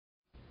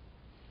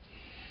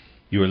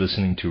You are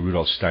listening to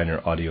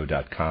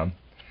RudolfSteinerAudio.com.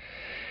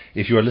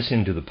 If you are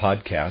listening to the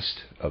podcast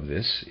of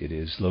this, it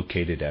is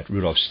located at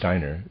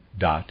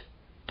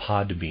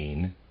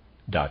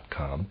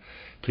RudolfSteiner.podbean.com.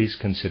 Please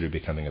consider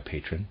becoming a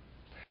patron.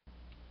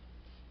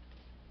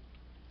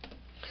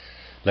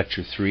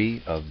 Lecture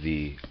 3 of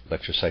the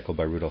lecture cycle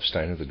by Rudolf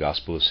Steiner, the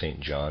Gospel of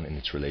St. John and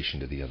its relation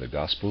to the other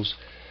Gospels.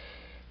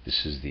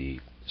 This is the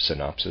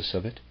synopsis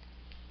of it.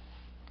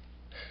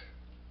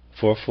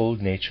 Fourfold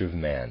nature of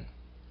man,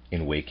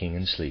 in waking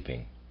and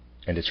sleeping,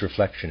 and its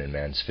reflection in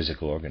man's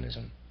physical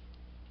organism.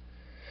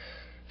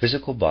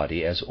 Physical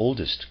body as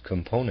oldest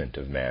component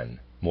of man,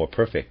 more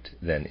perfect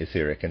than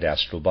etheric and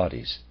astral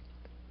bodies.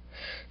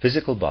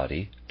 Physical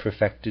body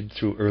perfected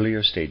through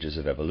earlier stages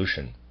of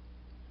evolution.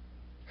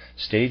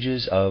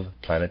 Stages of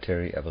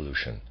planetary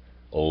evolution: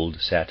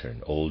 old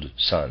Saturn, old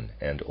Sun,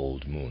 and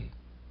old Moon.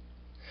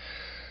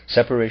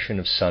 Separation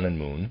of Sun and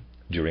Moon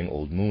during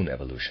old Moon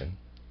evolution,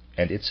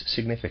 and its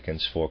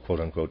significance for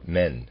quote-unquote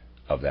men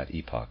of that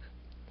epoch.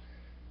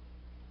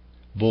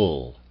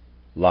 Bull,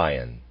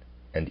 lion,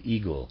 and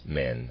eagle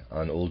men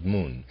on old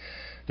Moon,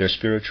 their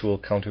spiritual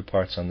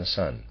counterparts on the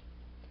Sun.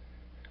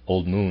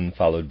 Old Moon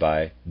followed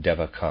by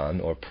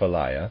Devakan or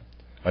Pralaya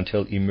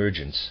until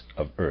emergence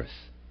of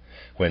Earth,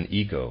 when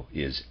ego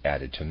is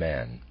added to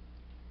man.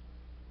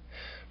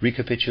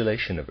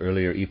 Recapitulation of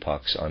earlier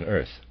epochs on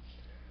Earth.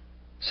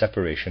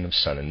 Separation of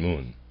Sun and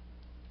Moon.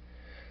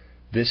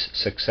 This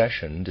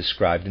succession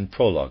described in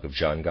prologue of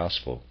John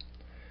Gospel.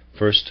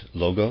 First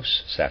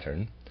Logos,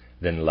 Saturn,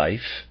 then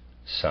life,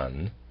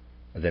 Sun,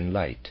 then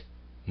light,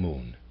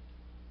 Moon.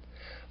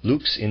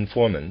 Luke's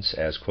informants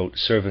as, quote,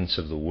 servants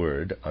of the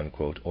Word,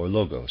 unquote, or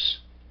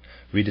Logos.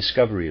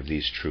 Rediscovery of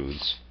these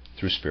truths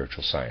through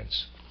spiritual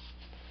science.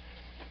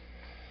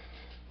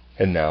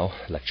 And now,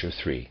 Lecture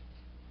 3.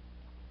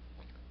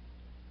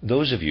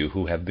 Those of you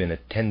who have been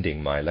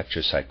attending my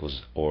lecture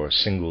cycles or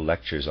single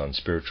lectures on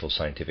spiritual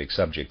scientific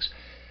subjects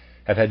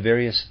have had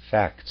various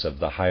facts of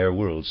the higher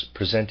worlds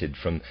presented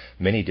from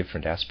many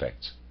different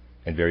aspects,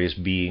 and various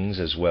beings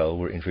as well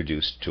were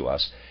introduced to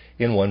us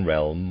in one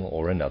realm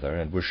or another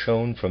and were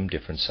shown from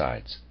different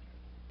sides.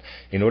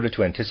 In order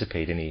to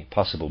anticipate any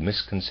possible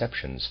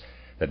misconceptions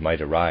that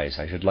might arise,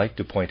 I should like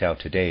to point out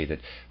today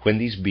that when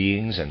these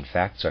beings and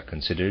facts are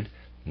considered,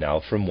 now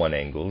from one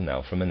angle,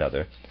 now from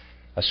another,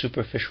 a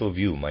superficial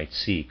view might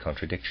see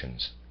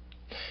contradictions.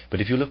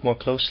 But if you look more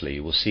closely,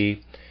 you will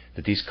see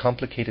that these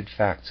complicated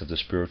facts of the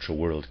spiritual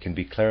world can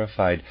be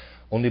clarified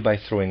only by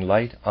throwing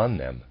light on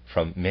them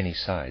from many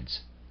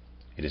sides.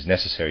 It is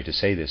necessary to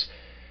say this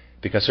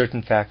because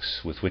certain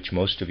facts with which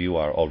most of you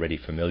are already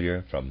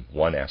familiar from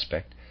one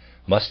aspect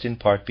must in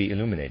part be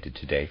illuminated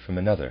today from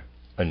another,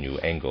 a new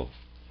angle.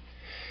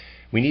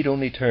 We need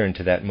only turn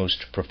to that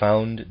most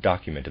profound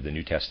document of the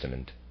New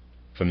Testament,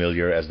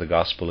 familiar as the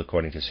Gospel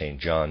according to St.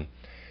 John,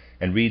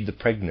 and read the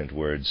pregnant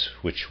words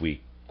which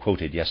we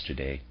quoted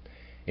yesterday,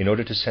 in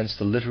order to sense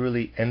the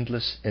literally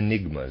endless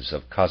enigmas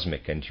of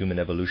cosmic and human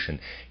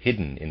evolution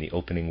hidden in the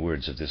opening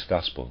words of this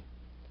Gospel.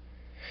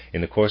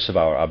 In the course of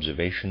our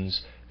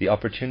observations, the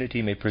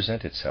opportunity may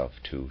present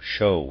itself to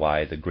show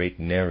why the great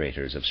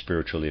narrators of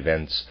spiritual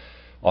events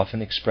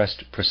often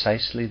expressed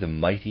precisely the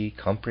mighty,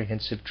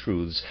 comprehensive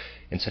truths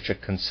in such a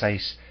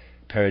concise,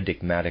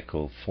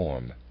 paradigmatical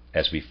form,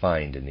 as we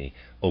find in the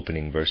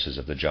opening verses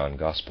of the John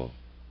Gospel.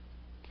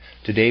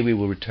 Today we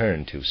will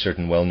return to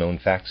certain well-known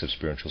facts of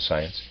spiritual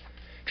science,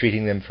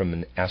 treating them from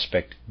an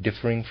aspect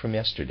differing from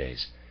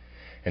yesterday's,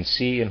 and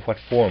see in what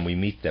form we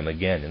meet them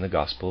again in the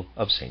Gospel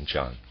of St.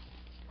 John.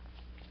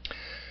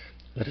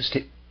 Let us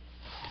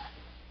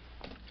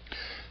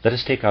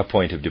take our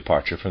point of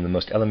departure from the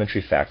most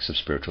elementary facts of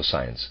spiritual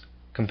science,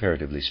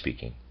 comparatively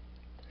speaking.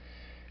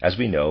 As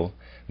we know,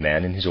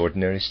 man in his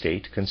ordinary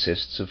state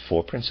consists of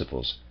four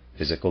principles: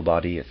 physical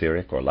body,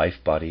 etheric or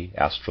life body,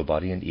 astral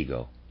body, and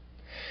ego.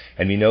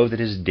 And we know that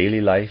his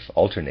daily life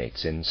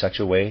alternates in such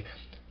a way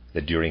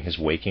that during his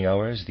waking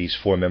hours these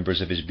four members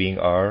of his being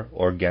are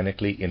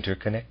organically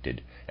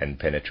interconnected and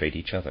penetrate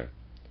each other.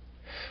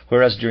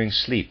 Whereas during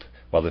sleep,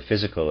 while the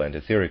physical and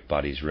etheric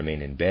bodies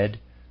remain in bed,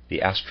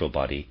 the astral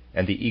body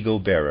and the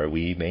ego-bearer,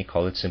 we may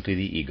call it simply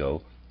the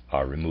ego,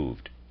 are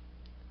removed.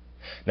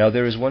 Now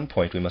there is one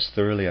point we must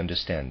thoroughly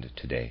understand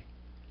today.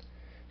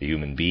 The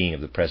human being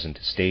of the present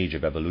stage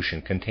of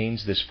evolution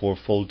contains this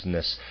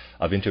fourfoldness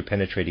of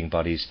interpenetrating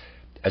bodies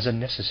as a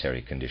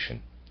necessary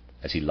condition.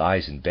 As he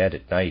lies in bed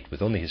at night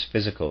with only his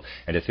physical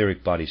and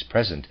etheric bodies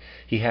present,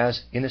 he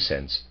has, in a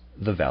sense,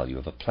 the value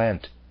of a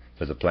plant,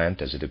 for the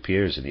plant, as it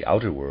appears in the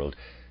outer world,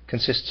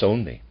 consists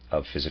only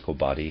of physical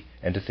body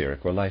and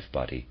etheric or life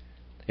body.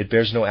 It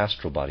bears no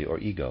astral body or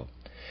ego,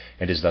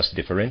 and is thus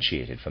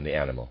differentiated from the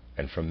animal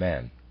and from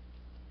man.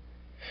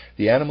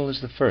 The animal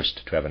is the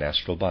first to have an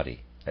astral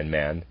body, and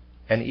man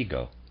an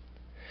ego.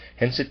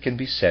 Hence it can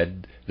be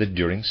said that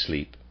during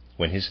sleep,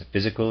 when his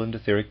physical and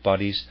etheric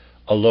bodies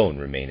alone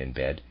remain in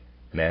bed,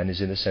 man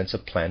is in a sense a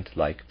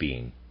plant-like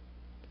being.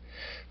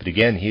 But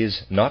again, he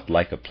is not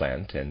like a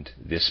plant, and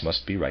this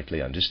must be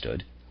rightly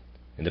understood.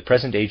 In the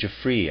present age of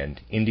free and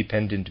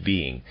independent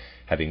being,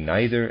 having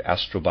neither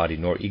astral body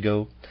nor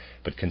ego,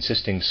 but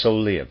consisting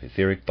solely of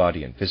etheric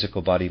body and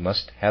physical body,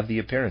 must have the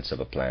appearance of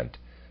a plant,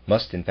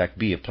 must in fact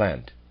be a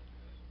plant.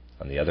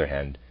 On the other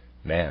hand,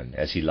 man,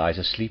 as he lies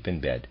asleep in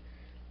bed,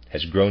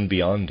 has grown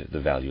beyond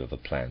the value of a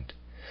plant,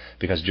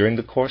 because during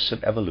the course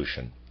of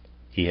evolution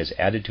he has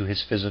added to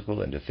his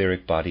physical and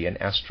etheric body an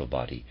astral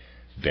body,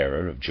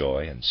 bearer of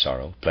joy and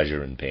sorrow,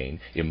 pleasure and pain,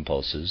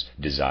 impulses,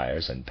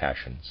 desires and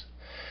passions,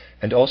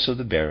 and also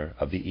the bearer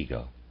of the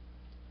ego.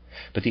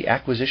 But the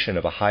acquisition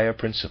of a higher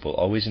principle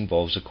always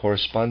involves a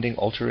corresponding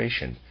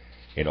alteration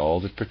in all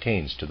that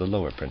pertains to the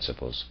lower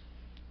principles.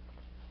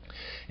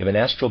 If an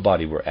astral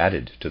body were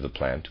added to the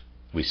plant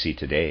we see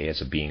today as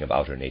a being of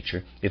outer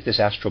nature, if this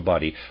astral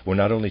body were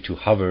not only to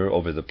hover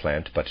over the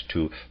plant but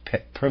to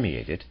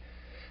permeate it,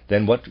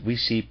 then what we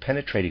see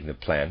penetrating the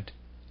plant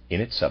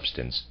in its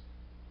substance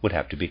would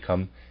have to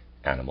become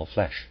animal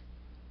flesh.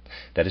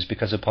 That is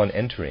because upon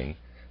entering,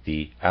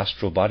 the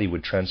astral body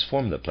would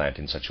transform the plant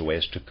in such a way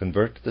as to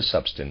convert the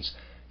substance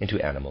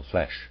into animal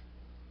flesh.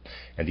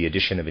 And the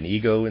addition of an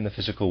ego in the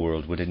physical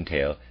world would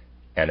entail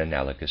an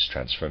analogous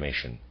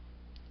transformation.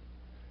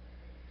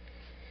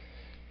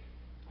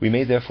 We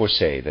may therefore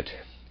say that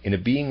in a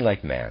being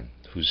like man,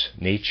 whose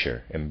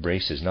nature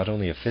embraces not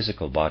only a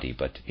physical body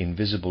but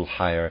invisible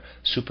higher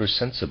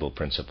supersensible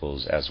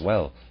principles as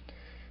well,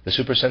 the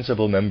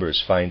supersensible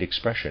members find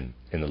expression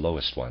in the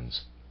lowest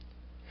ones.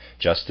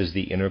 Just as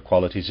the inner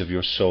qualities of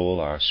your soul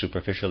are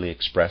superficially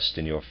expressed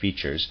in your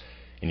features,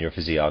 in your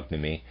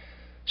physiognomy,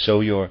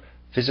 so your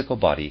physical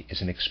body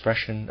is an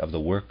expression of the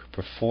work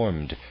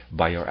performed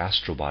by your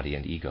astral body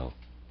and ego.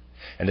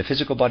 And the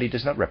physical body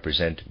does not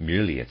represent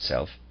merely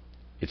itself.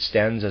 It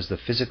stands as the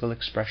physical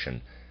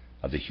expression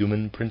of the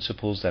human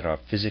principles that are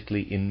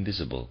physically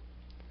invisible.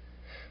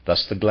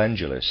 Thus the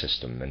glandular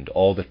system and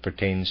all that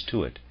pertains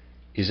to it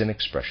is an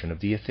expression of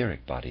the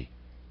etheric body.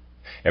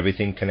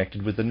 Everything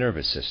connected with the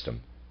nervous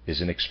system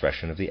is an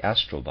expression of the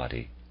astral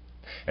body,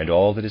 and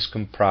all that is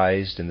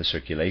comprised in the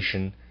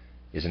circulation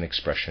is an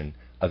expression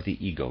of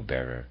the ego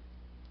bearer.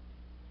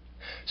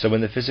 So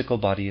in the physical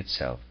body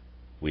itself,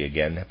 we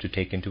again have to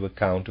take into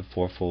account a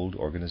fourfold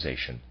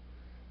organization,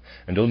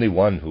 and only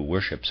one who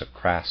worships a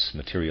crass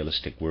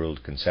materialistic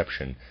world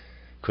conception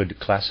could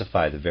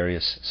classify the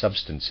various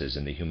substances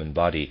in the human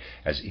body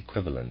as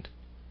equivalent.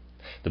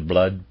 The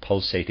blood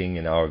pulsating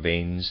in our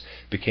veins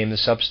became the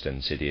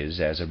substance it is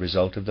as a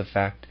result of the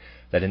fact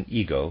that an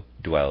ego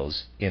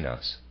dwells in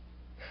us.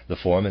 The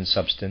form and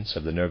substance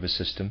of the nervous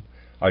system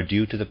are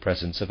due to the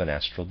presence of an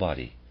astral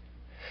body,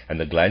 and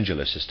the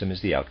glandular system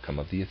is the outcome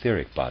of the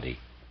etheric body.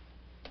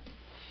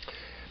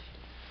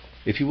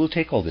 If you will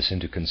take all this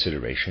into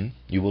consideration,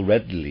 you will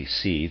readily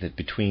see that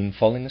between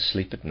falling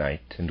asleep at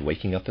night and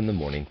waking up in the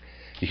morning,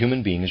 the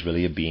human being is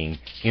really a being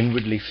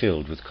inwardly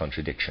filled with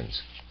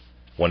contradictions.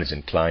 One is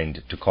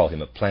inclined to call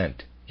him a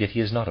plant, yet he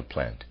is not a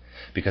plant,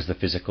 because the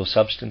physical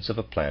substance of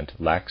a plant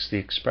lacks the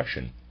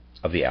expression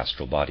of the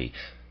astral body,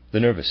 the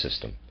nervous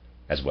system,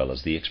 as well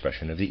as the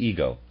expression of the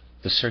ego,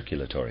 the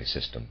circulatory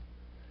system.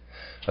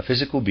 A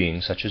physical being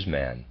such as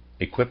man,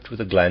 equipped with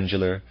a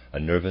glandular, a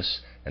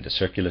nervous, and a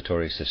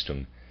circulatory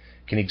system,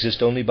 can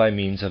exist only by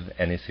means of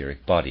an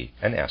etheric body,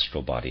 an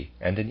astral body,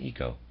 and an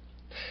ego.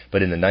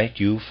 But in the night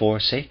you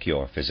forsake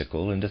your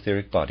physical and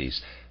etheric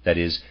bodies, that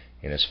is,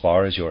 in as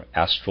far as your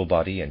astral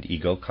body and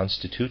ego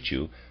constitute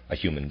you a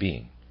human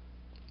being.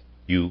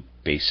 You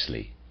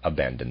basely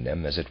abandon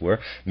them, as it were,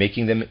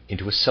 making them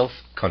into a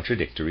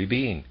self-contradictory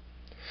being.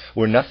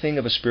 Were nothing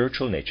of a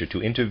spiritual nature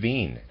to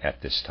intervene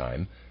at this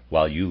time,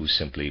 while you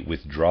simply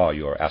withdraw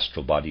your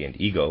astral body and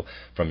ego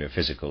from your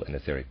physical and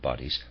etheric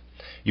bodies,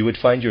 you would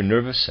find your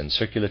nervous and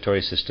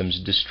circulatory systems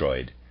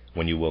destroyed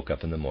when you woke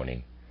up in the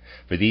morning,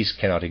 for these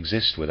cannot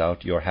exist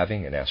without your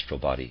having an astral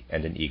body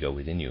and an ego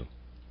within you.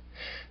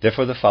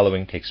 Therefore the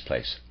following takes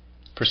place,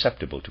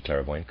 perceptible to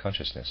clairvoyant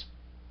consciousness.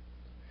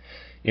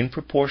 In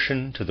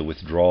proportion to the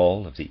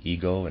withdrawal of the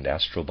ego and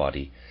astral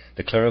body,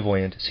 the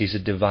clairvoyant sees a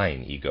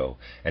divine ego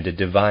and a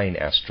divine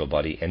astral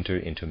body enter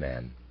into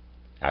man.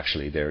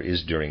 Actually, there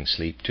is during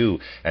sleep, too,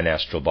 an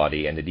astral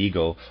body and an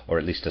ego, or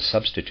at least a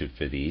substitute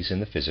for these, in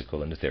the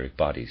physical and etheric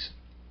bodies.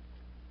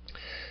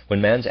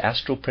 When man's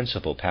astral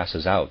principle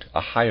passes out,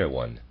 a higher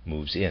one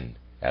moves in,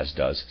 as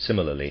does,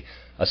 similarly,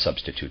 a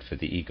substitute for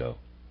the ego.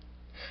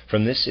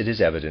 From this it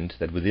is evident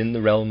that within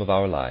the realm of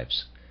our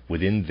lives,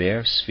 within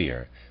their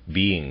sphere,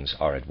 beings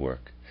are at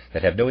work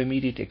that have no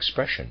immediate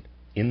expression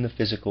in the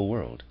physical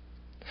world.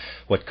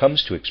 What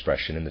comes to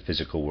expression in the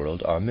physical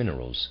world are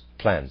minerals,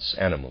 plants,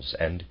 animals,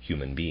 and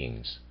human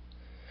beings.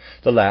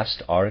 The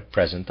last are at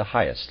present the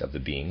highest of the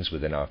beings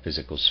within our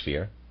physical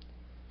sphere,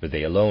 for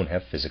they alone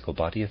have physical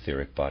body,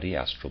 etheric body,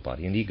 astral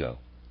body, and ego.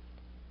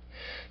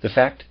 The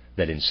fact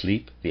that in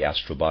sleep the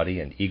astral body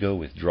and ego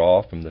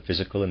withdraw from the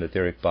physical and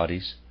etheric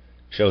bodies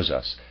shows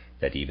us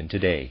that even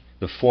today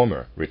the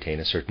former retain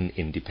a certain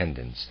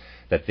independence,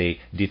 that they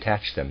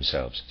detach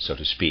themselves, so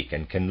to speak,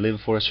 and can live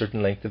for a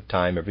certain length of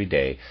time every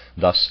day,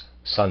 thus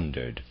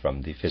sundered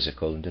from the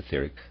physical and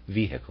etheric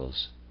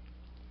vehicles.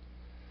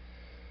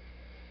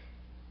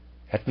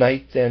 At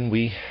night, then,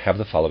 we have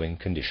the following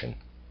condition.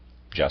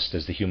 Just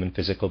as the human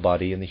physical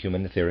body and the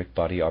human etheric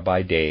body are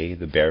by day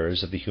the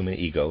bearers of the human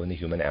ego and the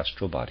human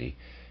astral body,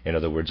 in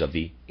other words, of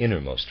the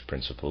innermost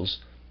principles,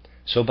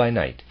 so by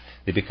night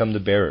they become the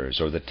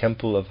bearers or the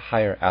temple of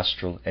higher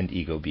astral and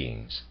ego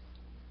beings.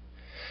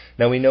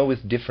 Now we look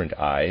with different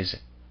eyes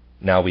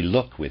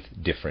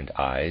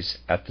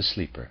at the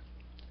sleeper,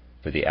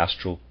 for the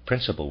astral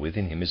principle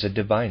within him is a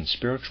divine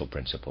spiritual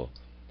principle,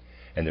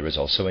 and there is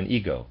also an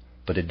ego,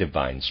 but a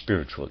divine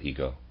spiritual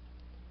ego.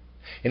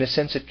 In a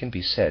sense, it can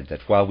be said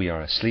that while we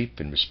are asleep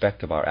in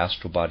respect of our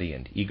astral body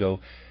and ego,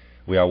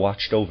 we are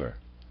watched over,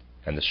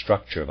 and the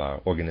structure of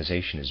our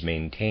organization is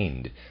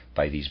maintained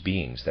by these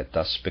beings that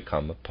thus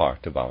become a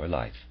part of our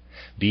life,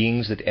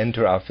 beings that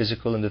enter our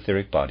physical and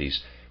etheric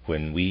bodies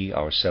when we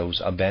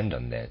ourselves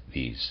abandon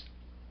these.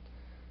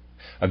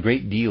 A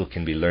great deal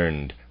can be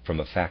learned from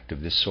a fact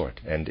of this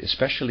sort, and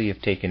especially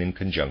if taken in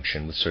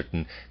conjunction with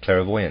certain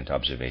clairvoyant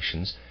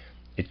observations,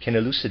 it can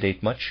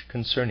elucidate much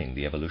concerning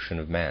the evolution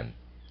of man.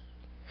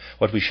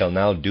 What we shall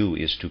now do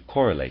is to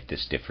correlate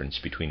this difference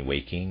between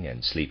waking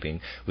and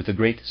sleeping with the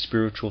great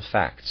spiritual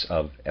facts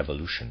of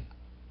evolution.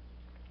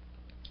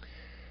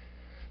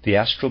 The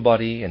astral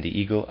body and the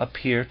ego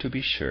appear, to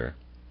be sure,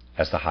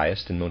 as the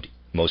highest and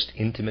most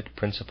intimate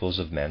principles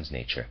of man's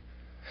nature,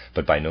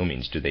 but by no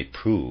means do they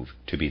prove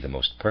to be the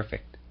most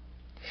perfect.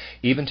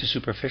 Even to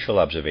superficial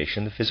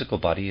observation, the physical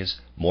body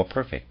is more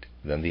perfect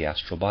than the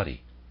astral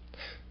body.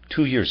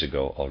 2 years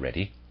ago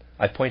already,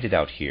 I pointed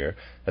out here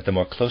that the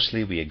more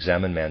closely we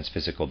examine man's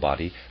physical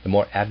body, the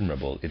more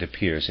admirable it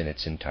appears in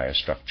its entire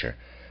structure.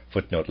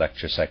 Footnote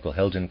lecture cycle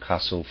held in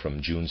Kassel from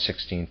June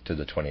 16th to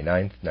the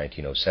 29th,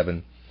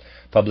 1907,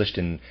 published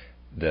in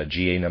the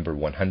GA number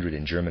 100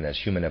 in German as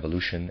Human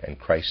Evolution and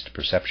Christ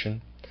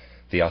Perception,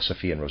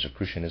 Theosophy and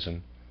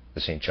Rosicrucianism,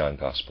 the St. John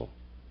Gospel.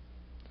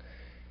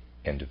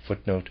 End of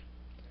footnote.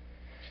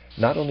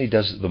 Not only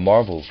does the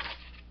marvel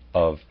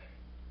of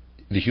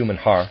the human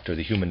heart or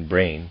the human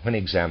brain, when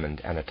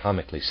examined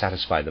anatomically,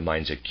 satisfy the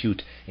mind's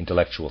acute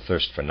intellectual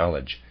thirst for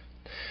knowledge,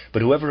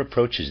 but whoever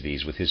approaches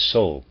these with his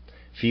soul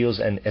feels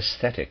an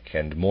aesthetic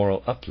and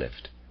moral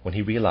uplift when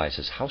he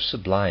realizes how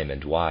sublime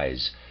and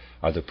wise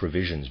are the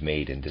provisions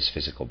made in this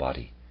physical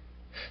body.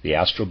 The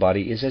astral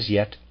body is as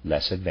yet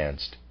less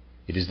advanced.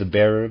 It is the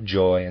bearer of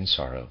joy and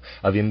sorrow,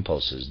 of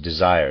impulses,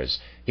 desires,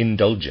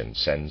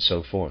 indulgence, and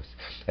so forth.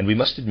 And we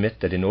must admit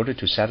that in order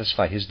to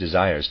satisfy his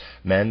desires,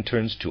 man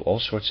turns to all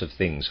sorts of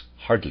things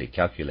hardly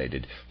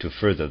calculated to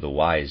further the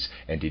wise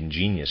and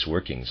ingenious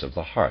workings of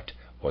the heart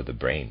or the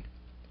brain.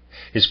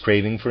 His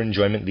craving for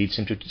enjoyment leads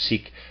him to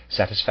seek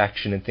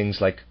satisfaction in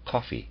things like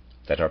coffee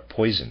that are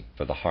poison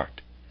for the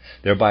heart,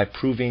 thereby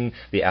proving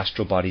the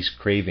astral body's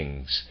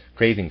craving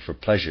for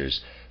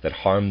pleasures that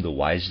harm the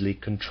wisely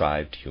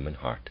contrived human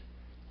heart.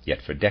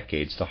 Yet for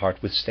decades the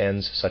heart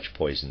withstands such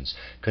poisons,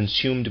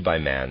 consumed by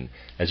man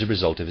as a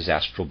result of his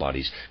astral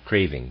body's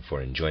craving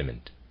for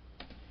enjoyment.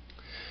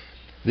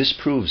 This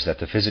proves that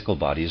the physical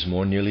body is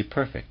more nearly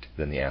perfect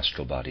than the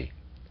astral body.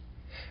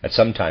 At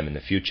some time in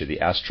the future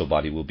the astral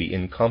body will be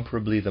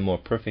incomparably the more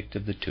perfect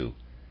of the two,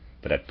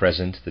 but at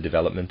present the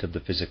development of the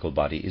physical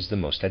body is the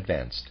most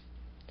advanced.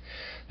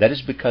 That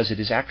is because it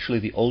is actually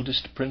the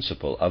oldest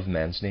principle of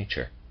man's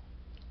nature.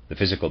 The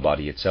physical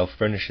body itself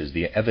furnishes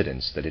the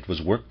evidence that it was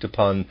worked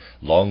upon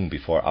long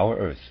before our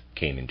earth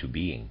came into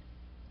being.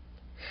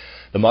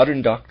 The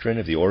modern doctrine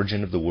of the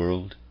origin of the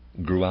world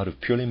grew out of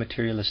purely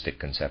materialistic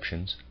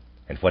conceptions,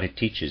 and what it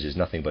teaches is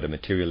nothing but a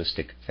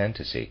materialistic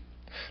fantasy,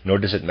 nor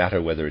does it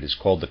matter whether it is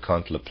called the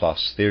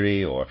Kant-Laplace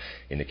theory or,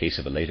 in the case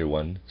of a later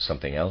one,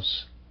 something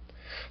else.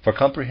 For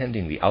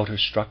comprehending the outer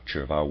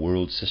structure of our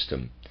world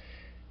system,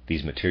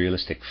 these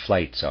materialistic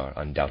flights are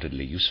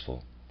undoubtedly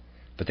useful,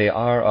 but they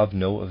are of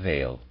no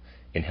avail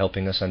in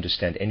helping us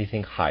understand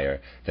anything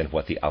higher than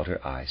what the outer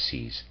eye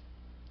sees.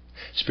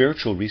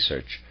 Spiritual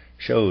research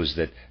shows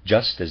that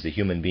just as the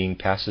human being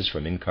passes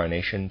from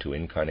incarnation to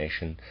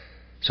incarnation,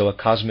 so a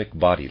cosmic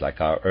body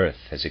like our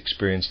Earth has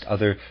experienced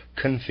other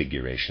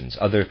configurations,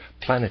 other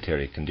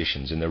planetary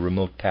conditions in the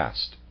remote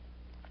past.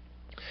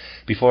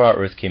 Before our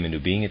Earth came into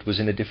being, it was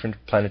in a different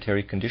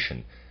planetary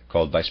condition,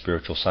 called by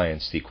spiritual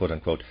science the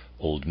quote-unquote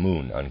old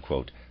moon,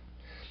 unquote.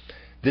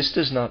 This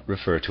does not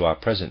refer to our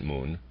present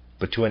moon,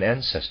 but to an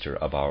ancestor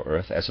of our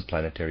Earth as a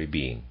planetary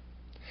being.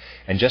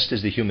 And just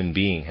as the human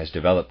being has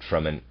developed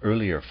from an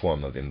earlier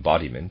form of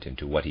embodiment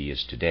into what he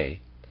is today,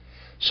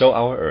 so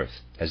our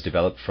Earth has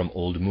developed from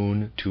old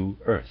moon to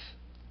Earth.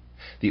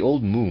 The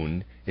old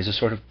moon is a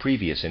sort of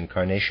previous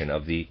incarnation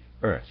of the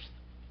Earth.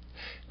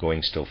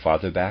 Going still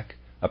farther back,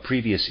 a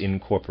previous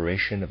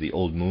incorporation of the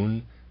old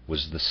moon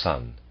was the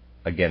sun.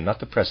 Again,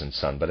 not the present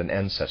sun, but an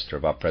ancestor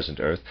of our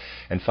present Earth.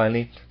 And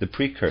finally, the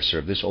precursor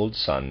of this old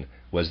sun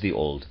was the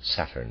old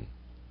Saturn.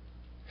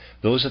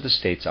 Those are the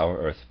states our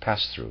Earth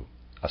passed through,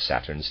 a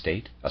Saturn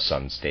state, a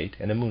sun state,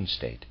 and a moon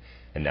state,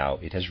 and now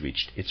it has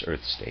reached its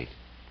Earth state.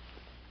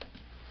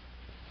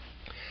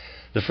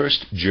 The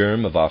first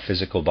germ of our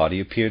physical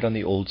body appeared on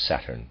the old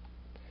Saturn.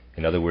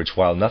 In other words,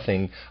 while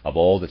nothing of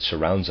all that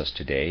surrounds us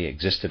today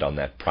existed on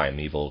that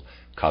primeval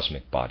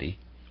cosmic body,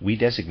 we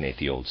designate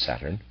the old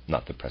Saturn,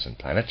 not the present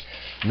planet,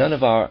 none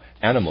of our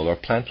animal or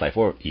plant life,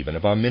 or even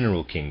of our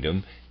mineral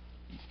kingdom,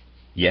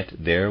 yet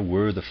there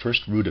were the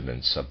first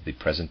rudiments of the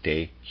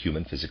present-day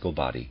human physical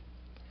body.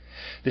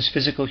 This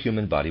physical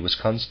human body was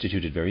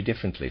constituted very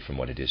differently from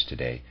what it is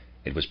today.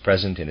 It was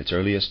present in its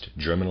earliest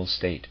germinal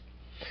state,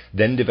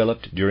 then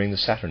developed during the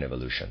Saturn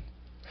evolution,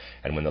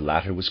 and when the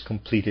latter was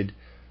completed,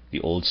 the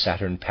old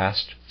Saturn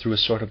passed through a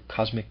sort of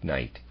cosmic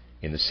night,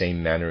 in the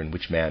same manner in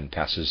which man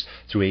passes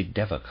through a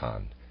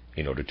devachan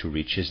in order to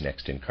reach his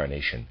next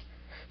incarnation.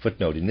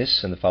 Footnote: in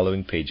this and the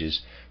following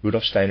pages,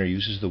 Rudolf Steiner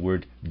uses the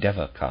word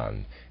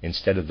devachan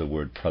instead of the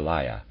word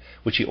pralaya,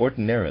 which he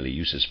ordinarily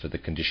uses for the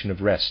condition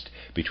of rest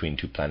between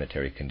two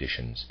planetary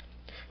conditions,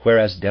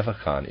 whereas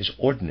devachan is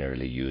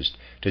ordinarily used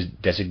to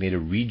designate a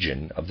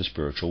region of the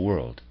spiritual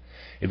world.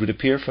 It would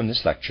appear from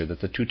this lecture that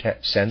the two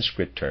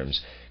Sanskrit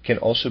terms can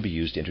also be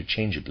used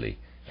interchangeably,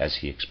 as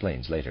he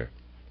explains later.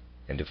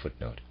 End of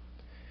footnote.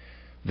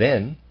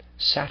 Then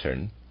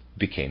Saturn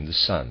became the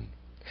sun,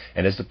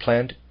 and as the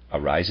plant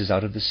arises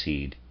out of the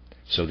seed,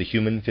 so the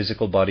human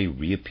physical body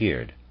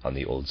reappeared on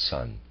the old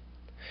sun.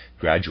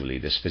 Gradually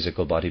this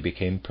physical body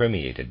became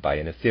permeated by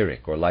an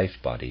etheric or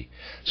life body,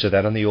 so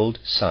that on the old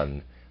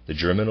sun the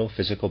germinal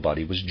physical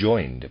body was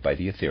joined by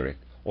the etheric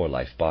or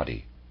life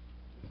body.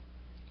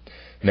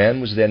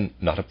 Man was then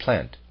not a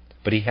plant,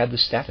 but he had the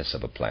status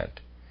of a plant.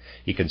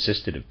 He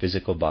consisted of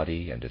physical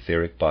body and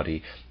etheric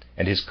body,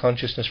 and his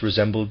consciousness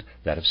resembled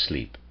that of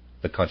sleep,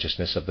 the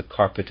consciousness of the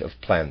carpet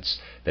of plants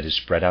that is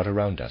spread out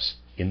around us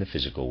in the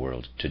physical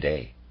world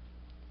today.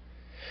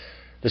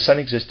 The sun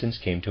existence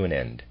came to an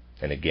end,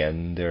 and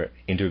again there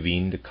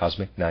intervened a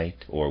cosmic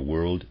night, or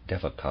world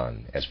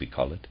devachan, as we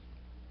call it.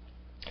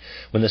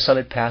 When the sun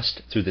had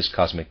passed through this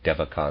cosmic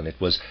devachan,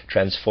 it was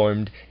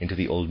transformed into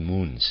the old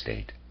moon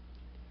state.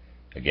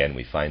 Again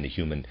we find the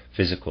human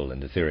physical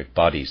and etheric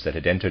bodies that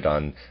had entered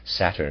on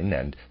Saturn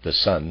and the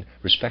sun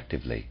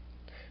respectively.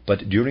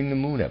 But during the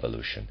moon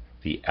evolution,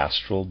 the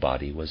astral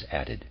body was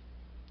added.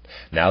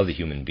 Now the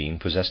human being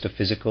possessed a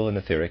physical, an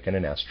etheric, and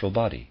an astral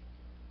body.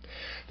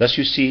 Thus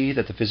you see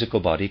that the physical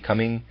body,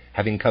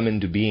 having come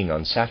into being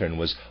on Saturn,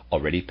 was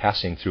already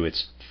passing through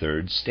its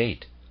third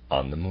state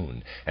on the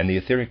moon, and the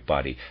etheric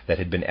body that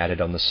had been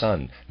added on the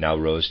sun now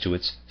rose to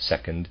its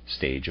second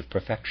stage of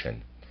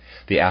perfection.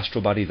 The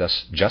astral body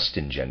thus just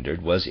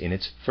engendered was in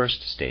its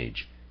first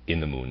stage, in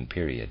the moon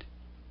period.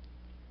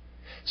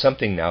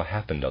 Something now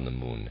happened on the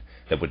moon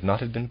that would not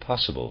have been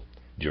possible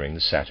during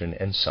the Saturn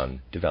and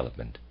Sun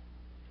development.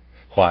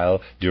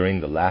 While,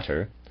 during the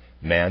latter,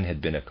 man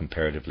had been a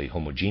comparatively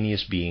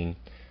homogeneous being,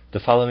 the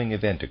following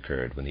event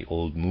occurred when the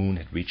old moon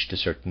had reached a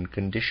certain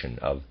condition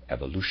of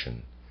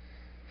evolution.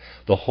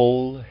 The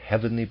whole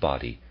heavenly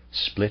body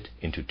split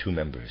into two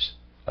members,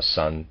 a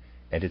sun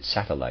and its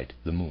satellite,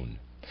 the moon,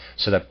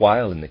 so that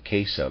while in the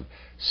case of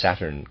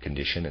Saturn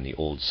condition and the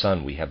old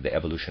sun we have the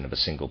evolution of a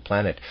single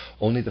planet,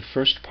 only the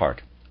first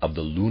part of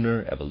the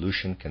lunar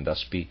evolution can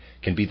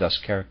be thus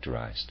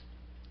characterized.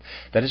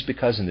 That is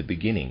because in the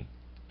beginning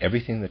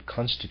everything that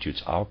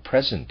constitutes our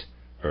present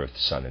Earth,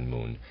 Sun, and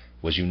Moon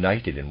was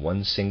united in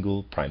one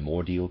single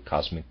primordial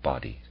cosmic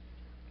body.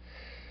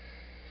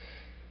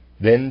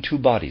 Then two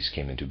bodies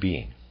came into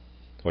being.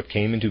 What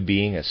came into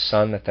being as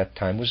sun at that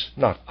time was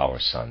not our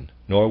sun,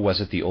 nor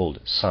was it the old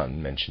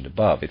sun mentioned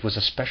above. It was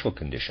a special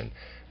condition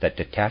that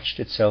detached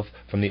itself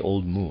from the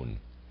old moon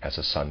as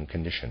a sun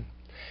condition,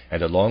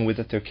 and along with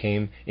it there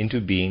came into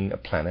being a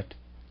planet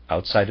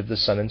outside of the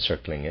sun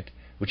encircling it,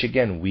 which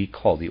again we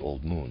call the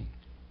old moon.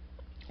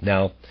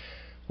 Now,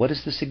 what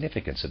is the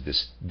significance of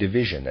this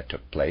division that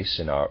took place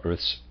in our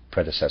Earth's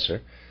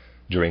predecessor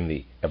during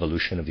the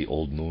evolution of the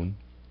old moon?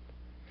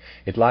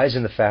 It lies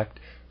in the fact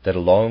that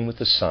along with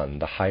the sun,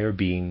 the higher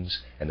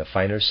beings and the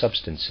finer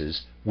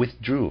substances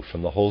withdrew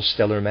from the whole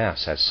stellar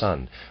mass as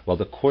sun, while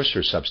the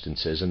coarser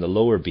substances and the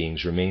lower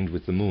beings remained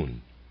with the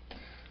moon.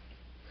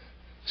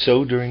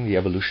 So during the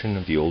evolution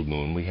of the old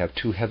moon we have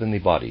two heavenly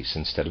bodies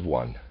instead of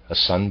one, a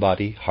sun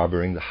body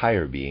harboring the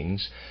higher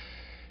beings,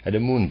 and a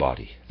moon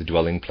body, the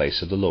dwelling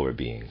place of the lower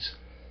beings.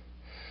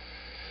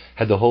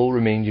 Had the whole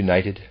remained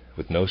united,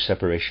 with no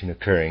separation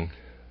occurring,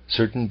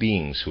 certain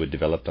beings who had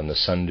developed on the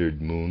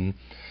sundered moon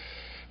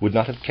would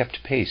not have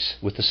kept pace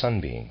with the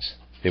sun beings.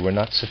 They were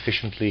not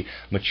sufficiently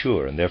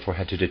mature, and therefore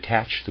had to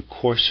detach the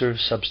coarser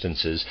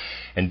substances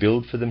and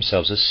build for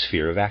themselves a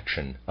sphere of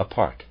action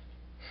apart.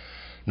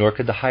 Nor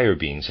could the higher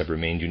beings have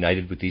remained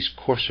united with these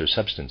coarser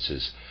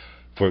substances,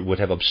 for it would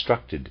have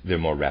obstructed their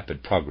more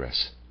rapid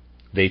progress.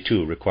 They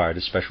too required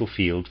a special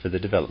field for the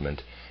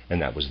development,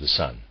 and that was the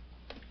sun.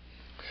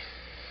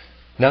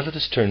 Now let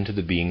us turn to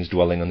the beings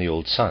dwelling on the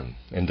old sun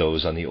and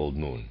those on the old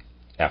moon,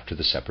 after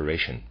the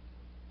separation.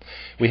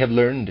 We have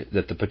learned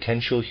that the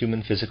potential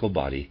human physical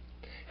body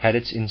had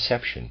its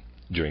inception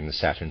during the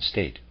Saturn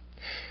state,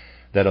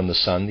 that on the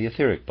sun the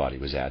etheric body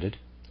was added,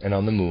 and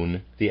on the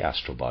moon the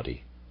astral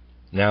body.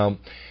 Now,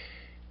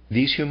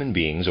 these human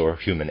beings, or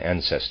human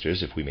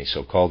ancestors, if we may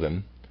so call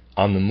them,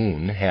 on the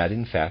moon had,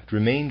 in fact,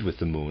 remained with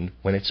the moon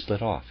when it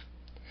split off.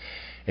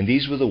 And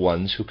these were the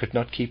ones who could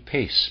not keep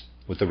pace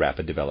with the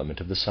rapid development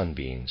of the sun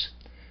beings,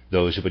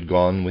 those who had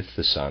gone with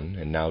the sun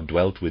and now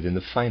dwelt within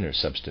the finer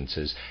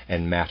substances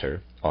and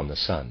matter on the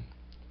sun.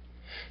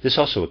 This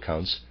also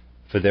accounts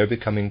for their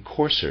becoming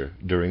coarser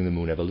during the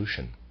moon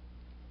evolution.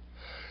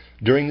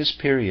 During this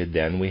period,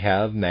 then, we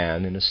have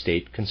man in a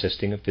state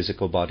consisting of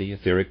physical body,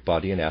 etheric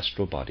body, and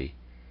astral body.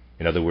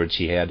 In other words,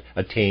 he had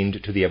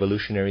attained to the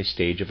evolutionary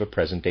stage of a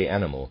present-day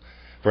animal,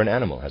 for an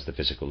animal has the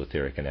physical,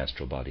 etheric, and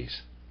astral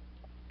bodies.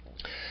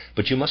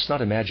 But you must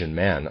not imagine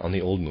man on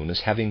the old moon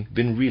as having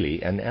been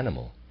really an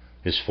animal.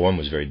 His form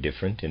was very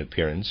different in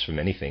appearance from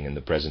anything in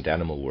the present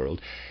animal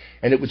world,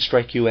 and it would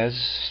strike you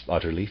as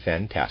utterly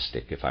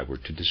fantastic if I were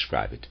to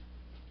describe it.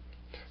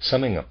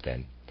 Summing up,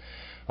 then,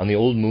 on the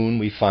old moon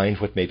we find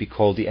what may be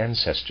called the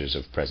ancestors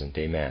of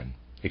present-day man,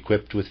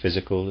 equipped with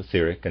physical,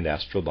 etheric, and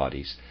astral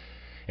bodies,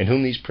 in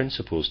whom these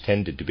principles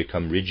tended to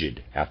become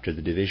rigid after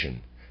the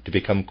division, to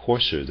become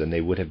coarser than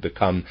they would have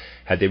become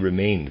had they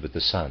remained with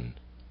the sun.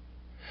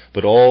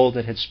 But all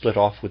that had split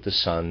off with the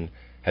sun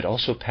had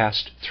also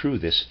passed through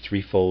this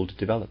threefold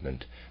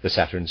development, the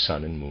Saturn,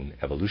 Sun, and Moon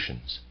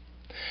evolutions.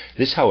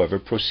 This, however,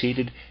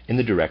 proceeded in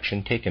the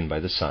direction taken by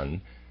the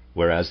sun,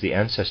 whereas the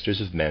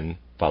ancestors of men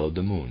followed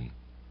the moon.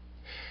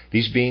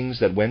 These beings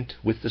that went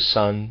with the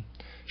sun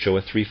show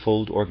a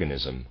threefold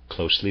organism,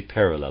 closely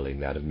paralleling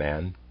that of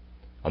man.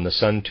 On the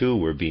sun, too,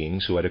 were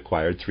beings who had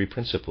acquired three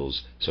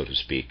principles, so to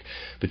speak,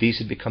 but these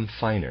had become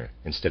finer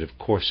instead of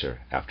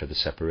coarser after the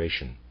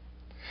separation.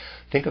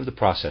 Think of the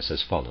process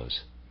as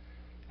follows.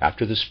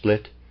 After the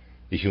split,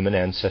 the human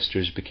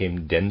ancestors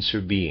became denser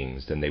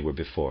beings than they were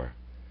before.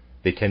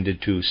 They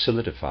tended to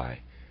solidify,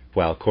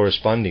 while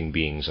corresponding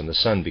beings on the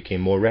sun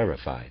became more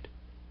rarefied.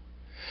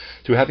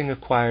 Through having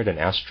acquired an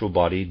astral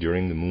body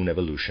during the moon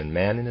evolution,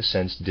 man, in a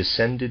sense,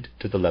 descended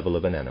to the level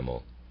of an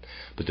animal.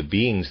 But the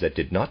beings that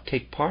did not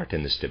take part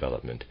in this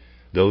development,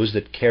 those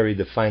that carried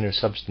the finer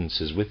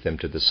substances with them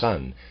to the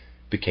sun,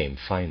 became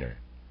finer.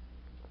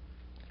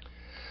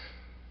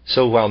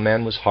 So while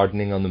man was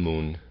hardening on the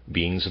moon,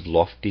 beings of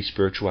lofty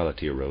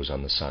spirituality arose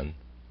on the sun.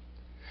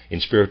 In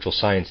spiritual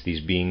science,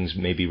 these beings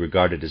may be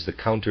regarded as the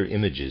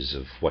counter-images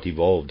of what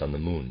evolved on the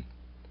moon.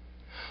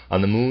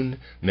 On the moon,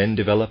 men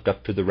developed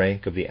up to the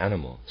rank of the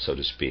animal, so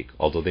to speak,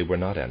 although they were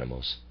not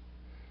animals.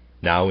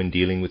 Now, in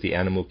dealing with the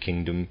animal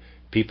kingdom,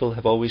 people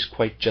have always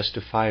quite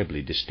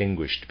justifiably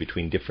distinguished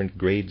between different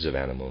grades of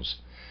animals,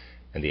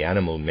 and the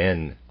animal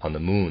men on the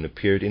moon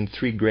appeared in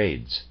three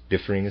grades,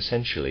 differing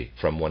essentially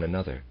from one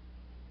another.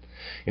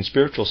 In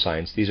spiritual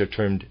science, these are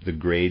termed the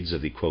grades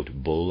of the,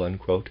 quote, bull,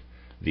 unquote,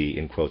 the,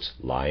 in quotes,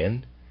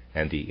 lion,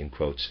 and the, in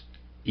quotes,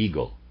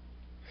 eagle.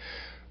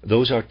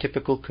 Those are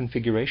typical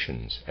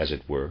configurations, as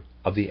it were,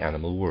 of the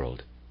animal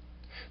world.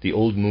 The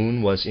old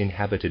moon was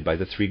inhabited by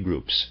the three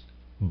groups,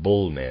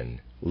 bull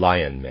men,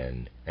 lion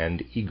men,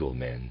 and eagle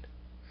men.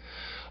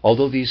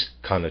 Although these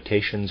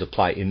connotations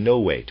apply in no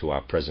way to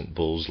our present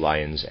bulls,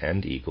 lions,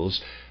 and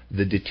eagles,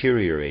 the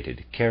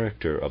deteriorated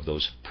character of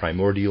those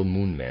primordial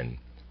moon men,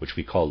 which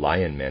we call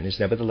lion men, is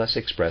nevertheless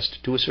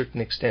expressed to a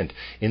certain extent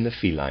in the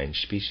feline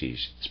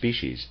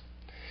species.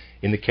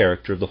 In the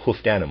character of the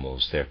hoofed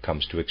animals there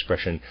comes to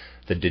expression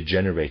the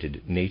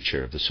degenerated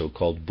nature of the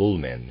so-called bull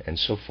men, and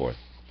so forth.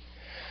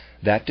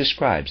 That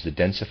describes the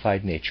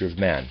densified nature of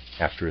man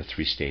after a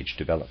three-stage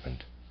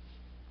development.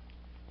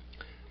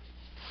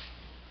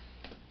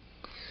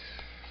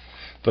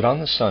 But on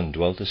the sun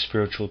dwelt the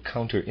spiritual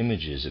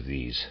counter-images of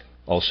these,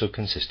 also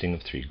consisting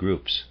of three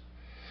groups.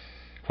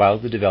 While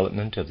the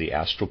development of the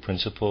astral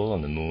principle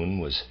on the moon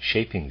was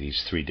shaping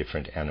these three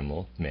different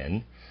animal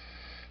men,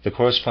 the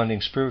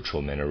corresponding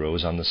spiritual men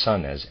arose on the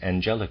sun as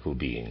angelical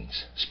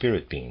beings,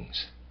 spirit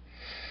beings.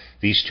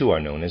 These too are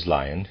known as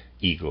lion,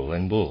 eagle,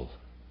 and bull,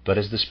 but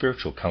as the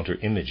spiritual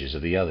counter-images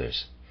of the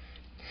others.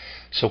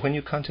 So when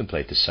you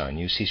contemplate the sun,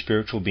 you see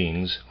spiritual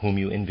beings whom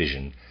you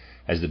envision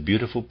as the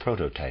beautiful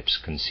prototypes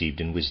conceived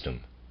in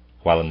wisdom,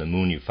 while on the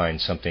moon you find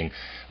something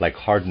like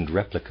hardened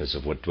replicas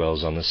of what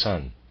dwells on the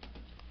sun.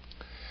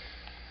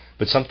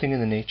 But something in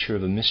the nature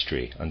of a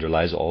mystery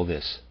underlies all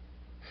this.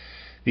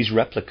 These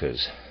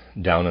replicas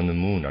down on the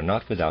moon are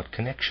not without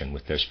connection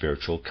with their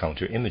spiritual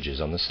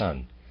counter-images on the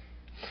sun.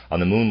 On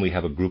the moon we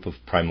have a group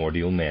of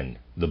primordial men,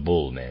 the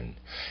bull men,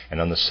 and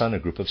on the sun a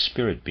group of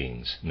spirit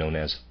beings known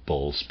as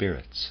bull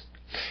spirits.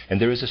 And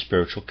there is a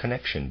spiritual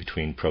connection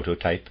between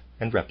prototype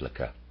and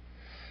replica,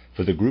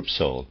 for the group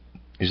soul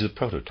is the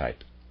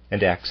prototype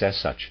and acts as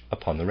such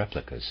upon the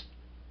replicas.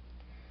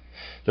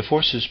 The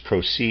forces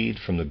proceed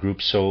from the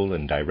group soul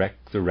and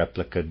direct the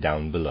replica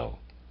down below.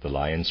 The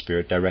lion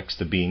spirit directs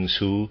the beings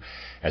who,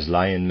 as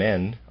lion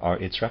men, are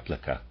its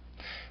replica.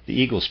 The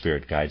eagle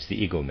spirit guides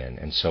the eagle men,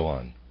 and so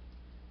on.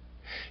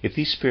 If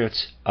these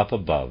spirits up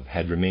above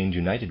had remained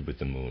united with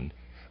the moon,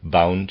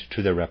 bound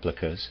to their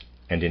replicas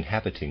and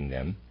inhabiting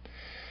them,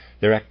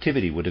 their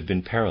activity would have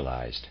been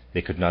paralyzed.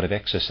 They could not have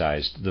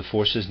exercised the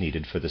forces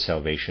needed for the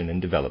salvation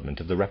and development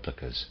of the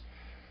replicas.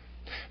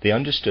 They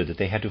understood that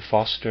they had to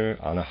foster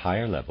on a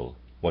higher level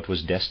what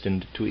was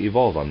destined to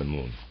evolve on the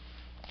moon.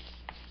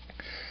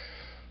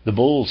 The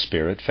bull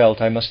spirit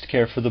felt I must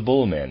care for the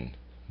bull men,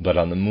 but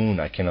on the moon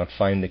I cannot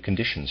find the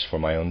conditions for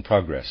my own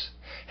progress.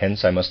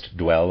 Hence I must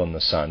dwell on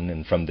the sun,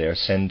 and from there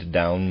send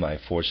down my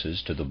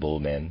forces to the bull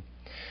men.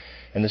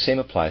 And the same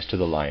applies to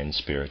the lion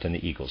spirit and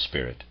the eagle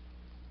spirit.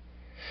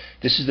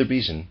 This is the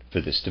reason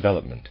for this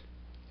development.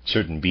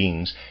 Certain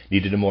beings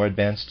needed a more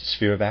advanced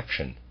sphere of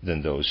action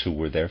than those who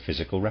were their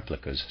physical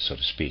replicas, so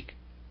to speak.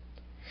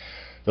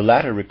 The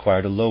latter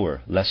required a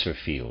lower, lesser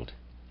field.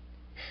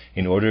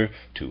 In order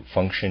to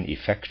function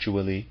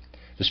effectually,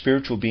 the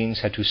spiritual beings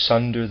had to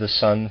sunder the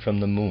sun from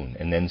the moon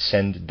and then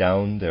send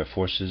down their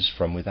forces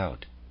from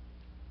without.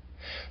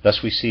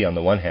 Thus we see on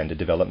the one hand a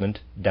development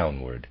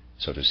downward,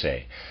 so to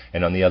say,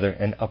 and on the other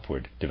an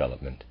upward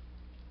development.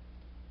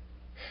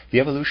 The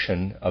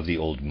evolution of the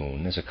old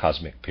moon as a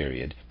cosmic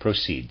period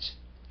proceeds.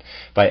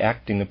 By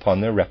acting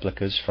upon their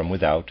replicas from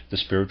without, the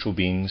spiritual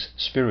beings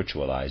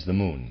spiritualize the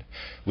moon,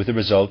 with the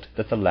result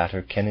that the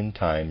latter can in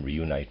time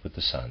reunite with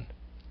the sun.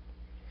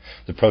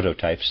 The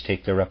prototypes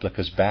take their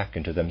replicas back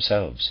into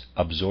themselves,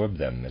 absorb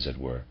them, as it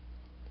were.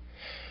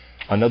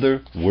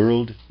 Another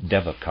world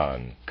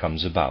Devachan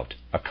comes about,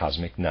 a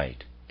cosmic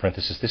night.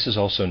 This is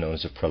also known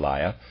as a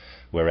pralaya,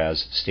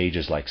 whereas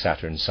stages like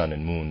Saturn, Sun,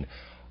 and Moon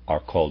are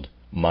called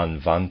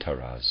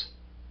manvantaras.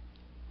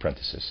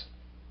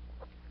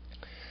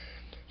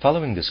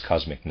 Following this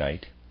cosmic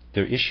night,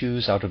 there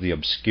issues out of the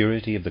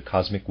obscurity of the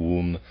cosmic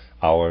womb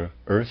our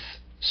earth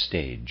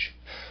stage,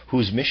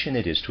 whose mission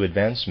it is to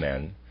advance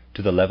man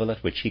to the level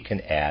at which he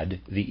can add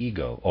the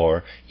ego,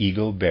 or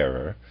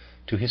ego-bearer,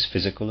 to his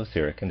physical,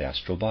 etheric, and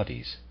astral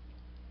bodies.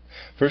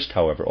 First,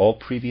 however, all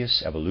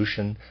previous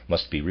evolution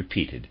must be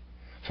repeated,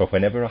 for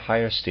whenever a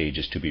higher stage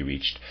is to be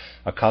reached,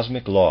 a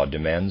cosmic law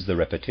demands the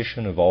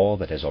repetition of all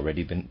that has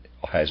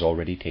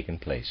already taken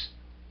place.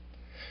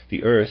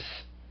 The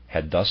earth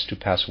had thus to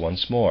pass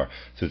once more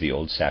through the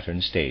old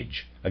Saturn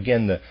stage,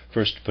 again the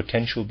first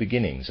potential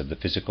beginnings of the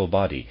physical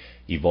body,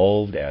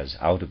 evolved as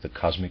out of the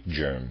cosmic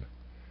germ,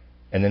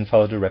 and then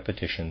followed a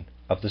repetition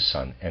of the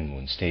Sun and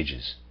Moon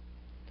stages.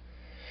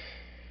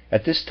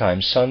 At this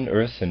time, Sun,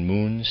 Earth, and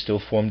Moon still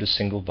formed a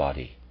single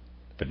body,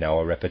 but now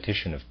a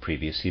repetition of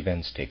previous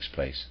events takes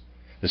place.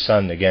 The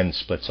Sun again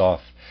splits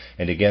off,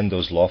 and again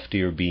those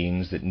loftier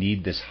beings that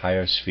need this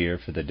higher sphere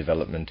for the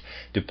development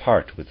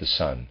depart with the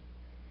Sun,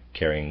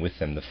 carrying with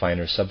them the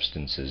finer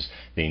substances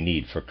they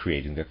need for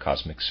creating their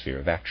cosmic sphere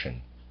of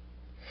action.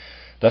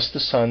 Thus the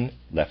Sun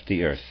left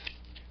the Earth,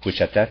 which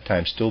at that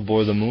time still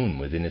bore the Moon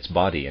within its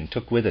body, and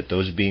took with it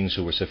those beings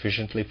who were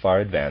sufficiently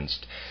far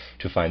advanced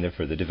to find their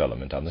further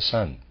development on the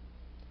Sun.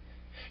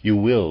 You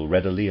will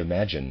readily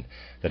imagine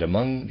that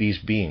among these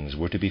beings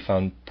were to be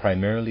found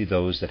primarily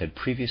those that had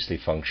previously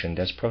functioned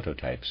as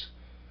prototypes.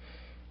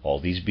 All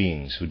these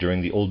beings, who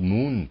during the old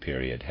moon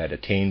period had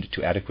attained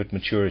to adequate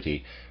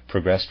maturity,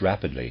 progressed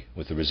rapidly,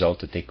 with the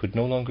result that they could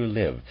no longer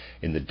live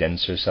in the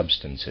denser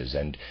substances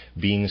and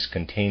beings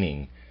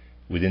containing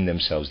within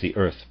themselves the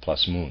earth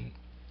plus moon.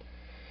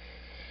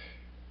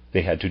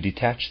 They had to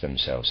detach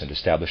themselves and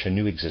establish a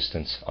new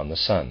existence on the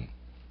sun,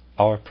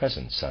 our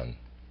present sun.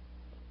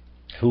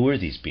 Who were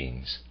these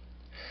beings?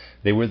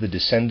 They were the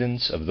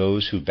descendants of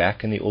those who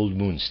back in the old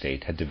moon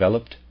state had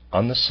developed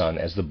on the sun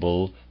as the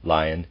bull,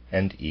 lion,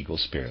 and eagle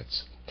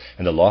spirits.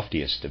 And the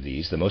loftiest of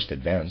these, the most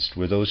advanced,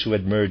 were those who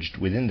had merged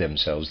within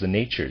themselves the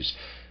natures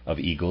of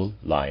eagle,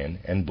 lion,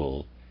 and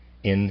bull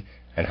in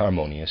an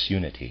harmonious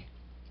unity.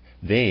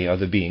 They are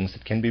the beings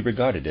that can be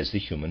regarded as the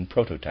human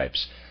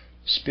prototypes,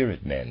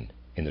 spirit men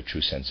in the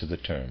true sense of the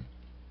term.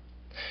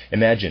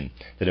 Imagine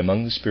that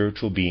among the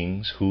spiritual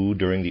beings who,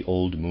 during the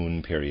old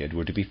moon period,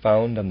 were to be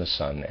found on the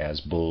sun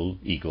as bull,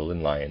 eagle,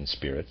 and lion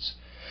spirits,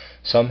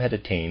 some had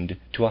attained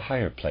to a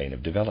higher plane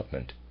of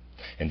development,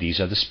 and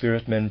these are the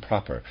spirit men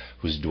proper,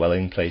 whose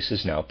dwelling place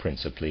is now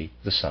principally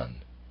the sun.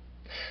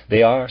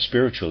 They are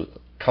spiritual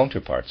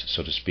counterparts,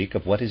 so to speak,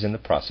 of what is in the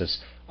process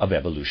of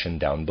evolution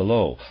down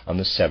below, on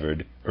the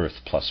severed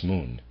earth plus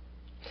moon.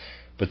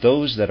 But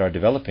those that are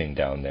developing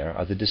down there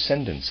are the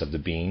descendants of the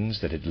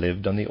beings that had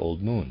lived on the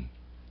old moon.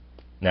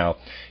 Now,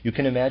 you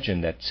can imagine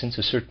that since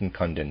a certain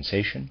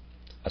condensation,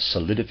 a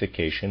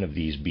solidification of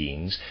these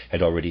beings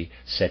had already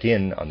set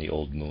in on the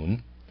old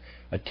moon,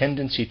 a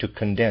tendency to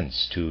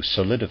condense, to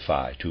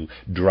solidify, to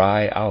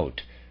dry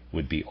out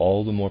would be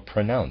all the more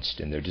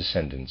pronounced in their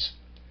descendants.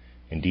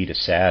 Indeed, a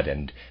sad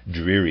and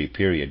dreary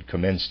period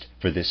commenced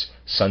for this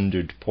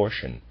sundered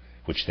portion,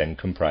 which then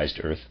comprised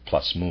earth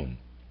plus moon.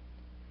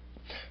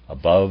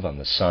 Above, on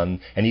the sun,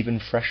 an even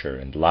fresher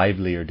and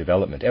livelier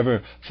development,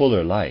 ever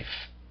fuller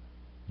life.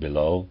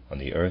 Below, on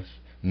the earth,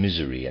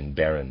 misery and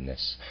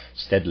barrenness,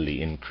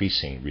 steadily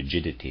increasing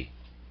rigidity.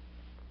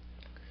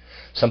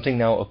 Something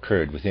now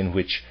occurred within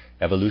which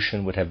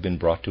evolution would have been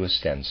brought to a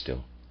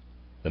standstill.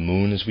 The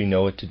moon as we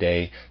know it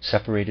today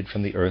separated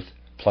from the earth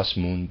plus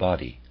moon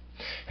body,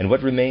 and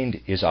what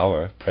remained is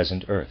our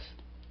present earth.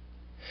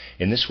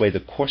 In this way the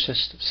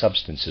coarsest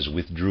substances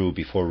withdrew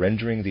before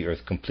rendering the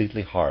earth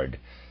completely hard,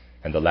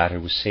 and the latter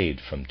was saved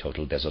from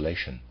total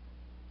desolation.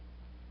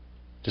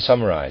 To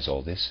summarize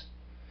all this,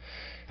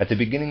 at the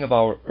beginning of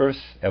our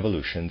Earth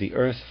evolution, the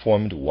Earth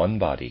formed one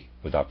body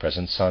with our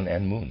present Sun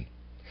and Moon.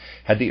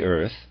 Had the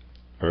Earth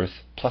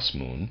plus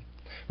Moon,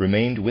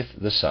 remained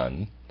with the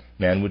Sun,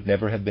 man would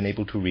never have been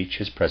able to reach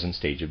his present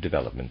stage of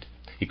development.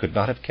 He could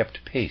not have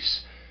kept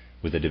pace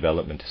with a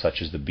development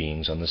such as the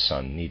beings on the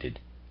Sun needed.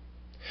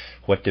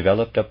 What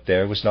developed up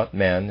there was not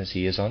man as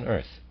he is on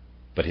Earth,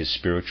 but his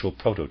spiritual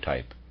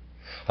prototype,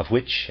 of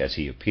which, as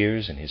he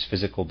appears in his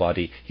physical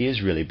body, he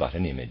is really but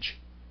an image.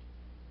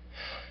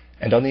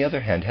 And on the other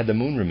hand, had the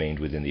Moon remained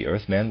within the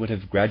Earth, man would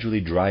have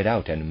gradually dried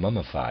out and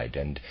mummified,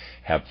 and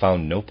have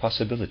found no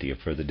possibility of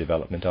further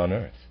development on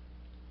Earth.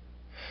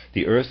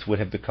 The Earth would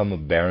have become a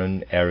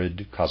barren,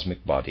 arid,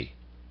 cosmic body,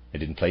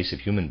 and in place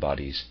of human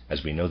bodies,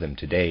 as we know them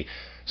today,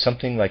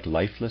 something like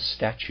lifeless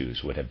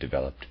statues would have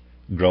developed,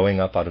 growing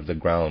up out of the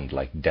ground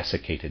like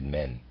desiccated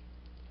men.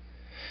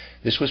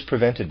 This was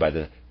prevented by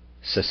the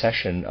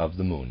secession of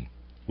the Moon,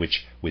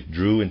 which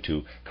withdrew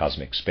into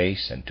cosmic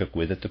space and took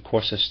with it the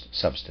coarsest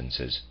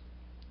substances.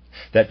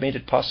 That made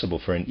it possible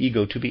for an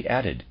ego to be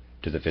added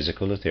to the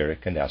physical,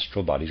 etheric, and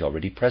astral bodies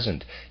already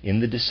present in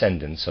the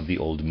descendants of the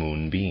old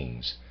Moon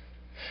beings.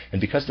 And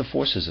because the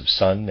forces of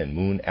Sun and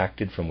Moon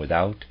acted from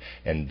without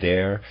and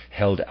there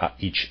held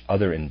each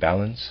other in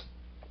balance,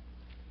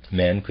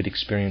 man could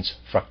experience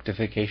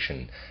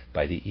fructification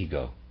by the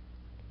ego.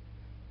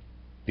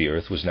 The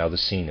Earth was now the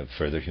scene of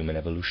further human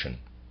evolution.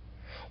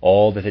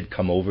 All that had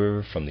come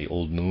over from the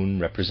old Moon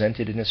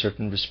represented in a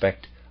certain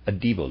respect a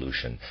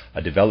devolution,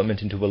 a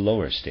development into a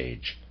lower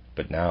stage.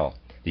 But now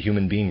the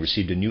human being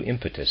received a new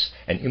impetus,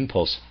 an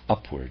impulse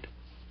upward.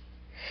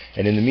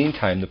 And in the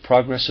meantime, the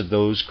progress of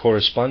those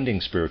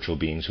corresponding spiritual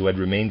beings who had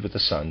remained with the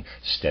Sun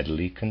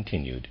steadily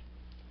continued.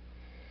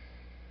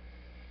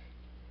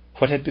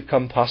 What had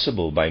become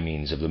possible by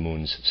means of the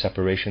Moon's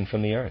separation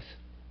from the Earth?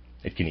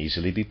 It can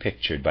easily be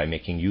pictured by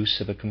making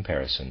use of a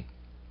comparison.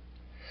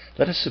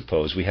 Let us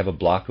suppose we have a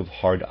block of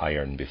hard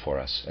iron before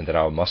us, and that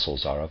our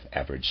muscles are of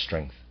average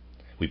strength.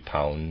 We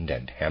pound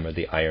and hammer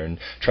the iron,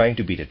 trying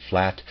to beat it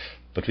flat,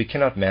 but we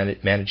cannot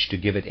manage to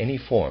give it any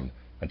form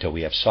until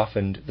we have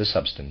softened the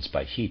substance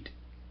by heat.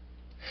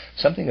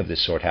 Something of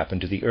this sort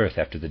happened to the Earth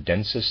after the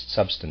densest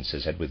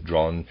substances had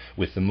withdrawn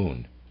with the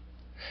Moon.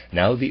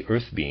 Now the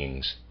Earth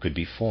beings could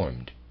be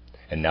formed,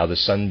 and now the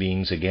Sun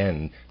beings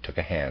again took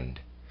a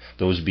hand.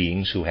 Those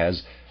beings who,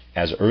 as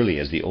early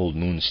as the old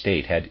Moon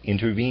state, had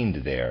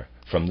intervened there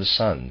from the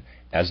Sun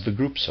as the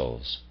group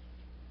souls.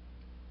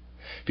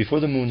 Before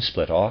the Moon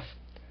split off,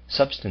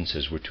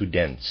 substances were too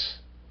dense,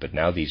 but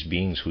now these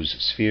beings whose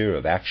sphere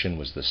of action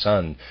was the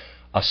Sun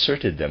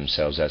asserted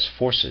themselves as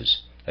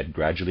forces that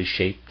gradually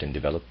shaped and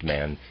developed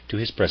man to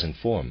his present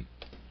form.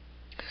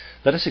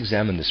 Let us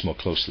examine this more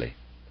closely.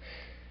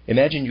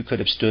 Imagine you could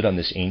have stood on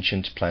this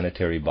ancient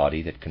planetary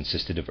body that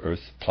consisted of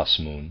Earth plus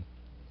Moon.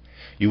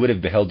 You would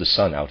have beheld the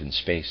Sun out in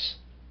space,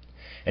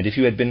 and if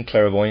you had been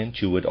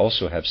clairvoyant, you would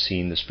also have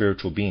seen the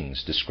spiritual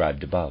beings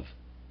described above.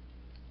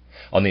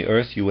 On the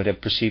Earth you would have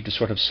perceived a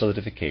sort of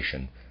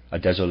solidification, a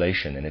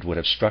desolation, and it would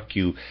have struck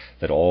you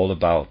that all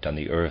about on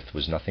the Earth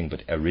was nothing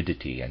but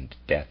aridity and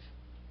death.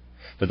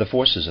 For the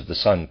forces of the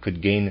Sun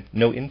could gain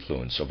no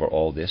influence over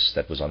all this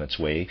that was on its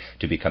way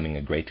to becoming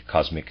a great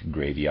cosmic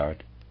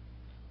graveyard.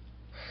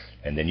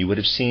 And then you would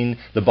have seen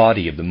the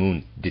body of the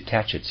Moon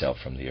detach itself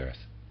from the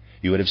Earth.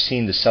 You would have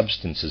seen the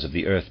substances of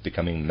the Earth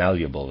becoming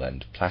malleable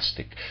and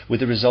plastic, with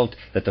the result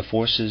that the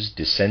forces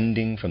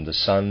descending from the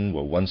Sun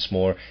were once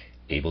more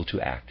able to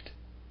act.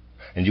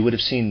 And you would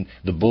have seen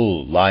the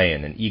bull,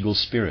 lion, and eagle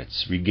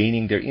spirits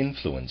regaining their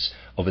influence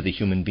over the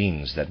human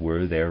beings that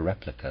were their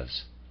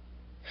replicas.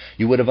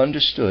 You would have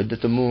understood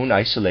that the Moon,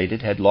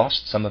 isolated, had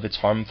lost some of its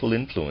harmful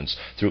influence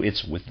through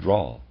its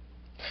withdrawal,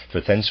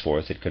 for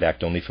thenceforth it could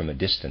act only from a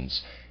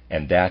distance,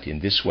 and that in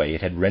this way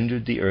it had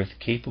rendered the Earth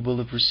capable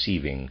of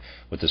receiving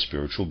what the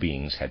spiritual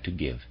beings had to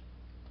give.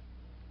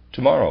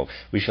 Tomorrow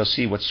we shall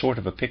see what sort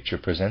of a picture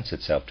presents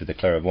itself to the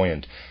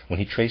clairvoyant when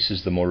he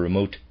traces the more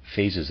remote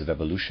phases of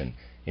evolution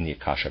in the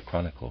Akasha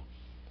Chronicle.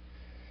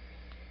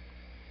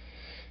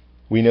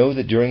 We know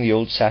that during the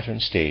old Saturn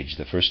stage,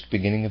 the first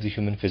beginning of the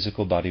human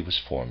physical body was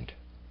formed.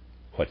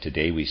 What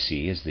today we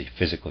see as the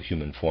physical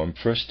human form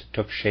first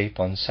took shape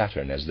on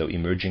Saturn as though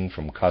emerging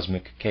from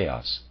cosmic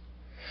chaos.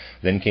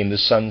 Then came the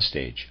Sun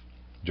stage,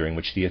 during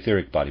which the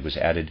etheric body was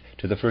added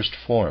to the first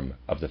form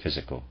of the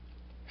physical.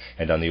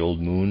 And on the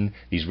old Moon,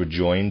 these were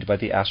joined by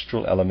the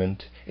astral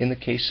element in the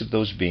case of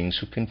those beings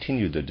who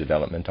continued their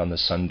development on the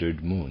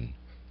sundered Moon,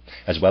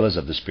 as well as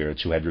of the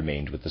spirits who had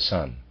remained with the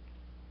Sun.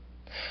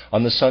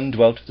 On the Sun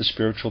dwelt the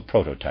spiritual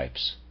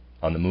prototypes,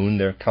 on the Moon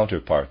their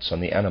counterparts on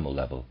the animal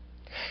level,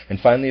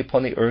 and finally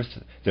upon the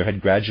Earth there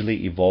had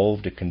gradually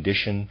evolved a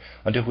condition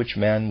under which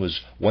man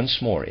was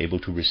once more able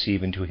to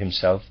receive into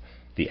himself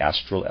the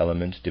astral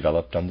element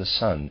developed on the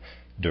Sun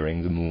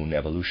during the Moon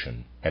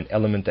evolution, an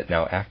element that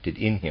now acted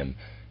in him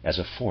as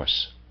a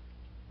force.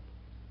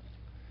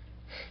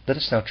 Let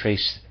us now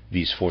trace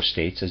these four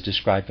states as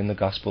described in the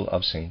Gospel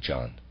of St.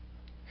 John.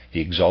 the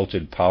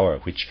exalted power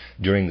which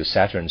during the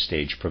Saturn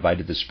stage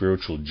provided the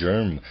spiritual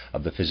germ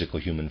of the physical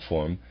human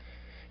form,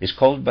 is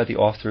called by the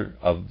author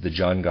of the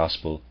John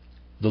Gospel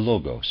the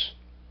Logos.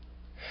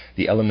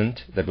 The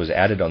element that was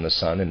added on the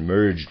Sun and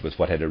merged with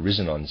what had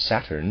arisen on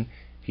Saturn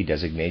he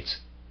designates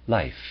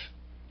life,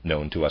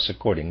 known to us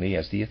accordingly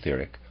as the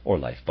etheric or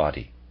life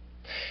body.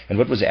 And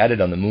what was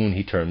added on the Moon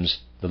he terms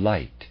the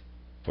light,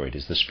 for it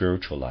is the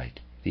spiritual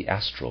light, the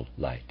astral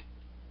light.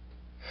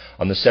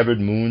 On the severed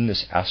Moon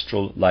this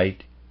astral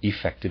light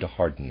effected a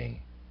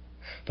hardening,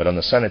 but on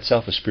the Sun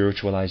itself a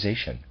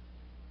spiritualization.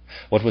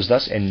 What was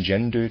thus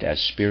engendered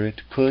as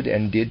spirit could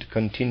and did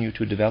continue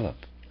to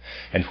develop,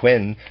 and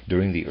when,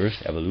 during the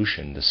Earth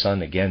evolution, the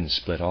Sun again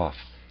split off,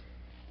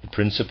 the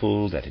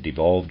principle that had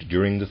evolved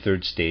during the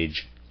third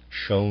stage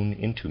shone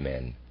into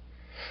men.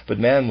 But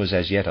man was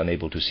as yet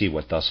unable to see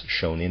what thus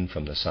shone in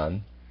from the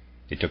Sun.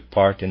 It took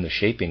part in the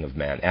shaping of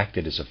man,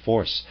 acted as a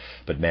force,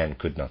 but man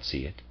could not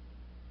see it.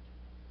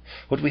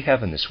 What we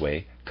have in this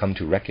way come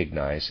to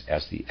recognize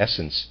as the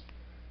essence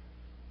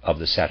of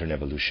the Saturn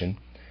evolution,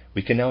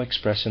 we can now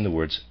express in the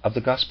words of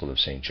the Gospel of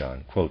St.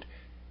 John, quote,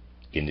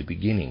 "In the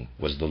beginning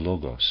was the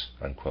Logos,"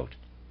 unquote.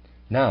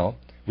 Now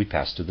we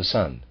pass to the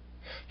Sun.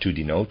 To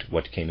denote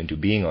what came into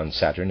being on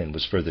Saturn and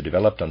was further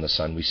developed on the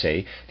Sun, we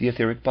say the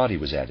etheric body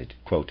was added,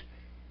 quote,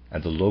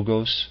 "And the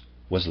Logos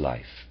was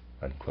life,"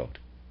 unquote.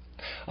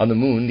 On the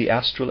Moon, the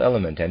astral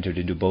element entered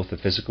into both the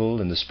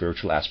physical and the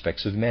spiritual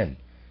aspects of men,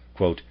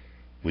 quote,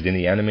 "Within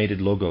the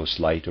animated Logos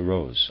light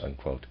arose,"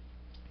 unquote.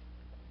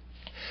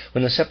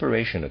 When the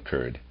separation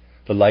occurred,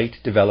 the light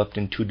developed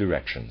in two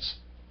directions: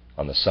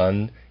 on the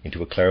Sun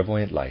into a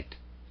clairvoyant light,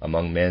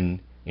 among men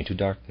into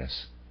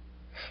darkness.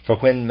 For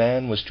when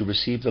man was to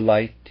receive the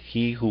light,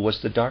 he who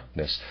was the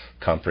darkness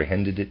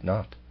comprehended it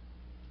not.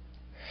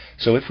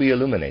 So if we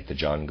illuminate the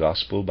John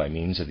Gospel by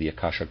means of the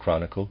Akasha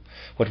Chronicle,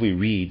 what we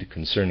read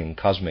concerning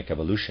cosmic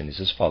evolution is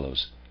as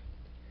follows.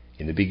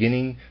 In the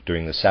beginning,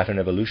 during the Saturn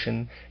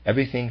evolution,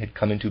 everything had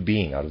come into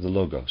being out of the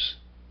Logos.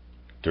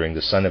 During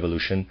the Sun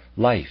evolution,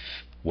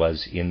 life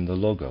was in the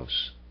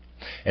Logos.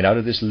 And out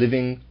of this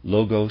living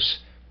Logos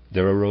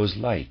there arose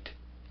light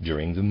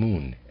during the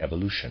Moon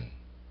evolution.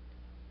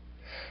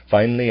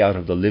 Finally, out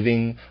of the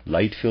living,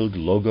 light-filled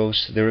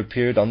Logos there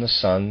appeared on the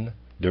Sun,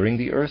 during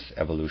the Earth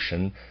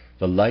evolution,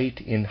 the light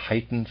in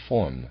heightened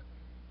form.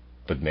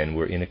 But men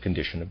were in a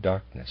condition of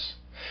darkness,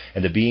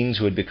 and the beings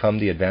who had become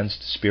the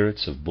advanced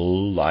spirits of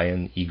bull,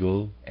 lion,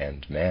 eagle,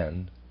 and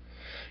man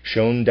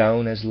shone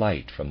down as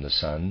light from the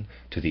Sun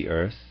to the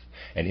earth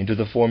and into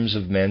the forms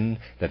of men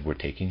that were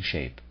taking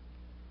shape.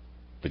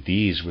 But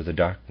these were the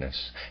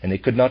darkness, and they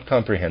could not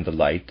comprehend the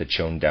light that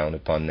shone down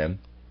upon them.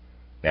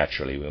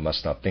 Naturally, we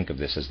must not think of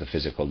this as the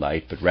physical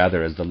light, but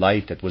rather as the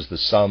light that was the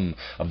sum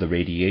of the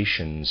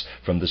radiations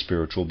from the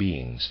spiritual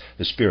beings,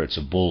 the spirits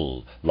of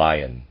bull,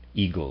 lion,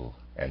 eagle,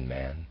 and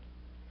man,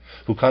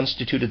 who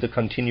constituted the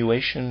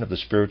continuation of the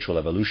spiritual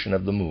evolution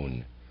of the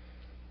Moon.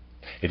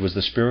 It was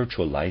the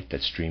spiritual light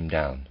that streamed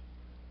down.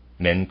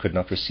 Men could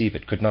not receive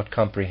it, could not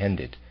comprehend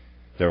it.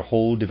 Their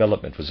whole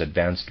development was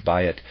advanced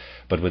by it,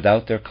 but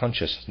without their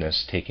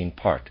consciousness taking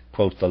part.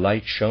 Quote, "The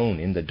light shone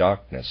in the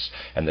darkness,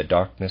 and the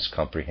darkness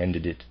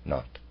comprehended it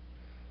not."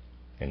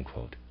 End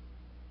quote.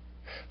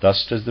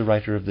 Thus does the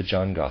writer of the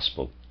John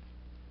Gospel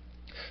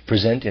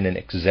present in an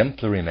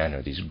exemplary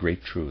manner these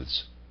great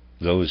truths.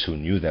 Those who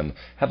knew them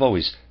have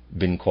always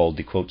been called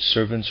the, quote,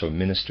 "servants or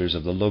ministers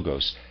of the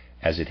Logos,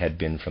 as it had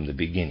been from the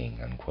beginning,"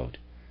 unquote.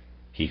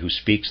 He who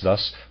speaks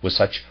thus was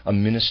such a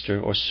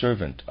minister or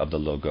servant of the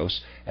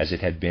Logos as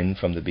it had been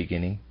from the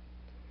beginning.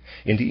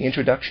 In the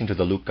introduction to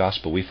the Luke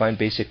Gospel we find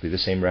basically the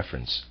same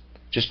reference.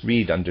 Just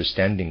read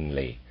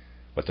understandingly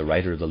what the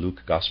writer of the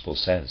Luke Gospel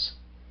says.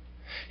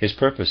 His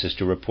purpose is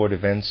to report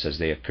events as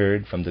they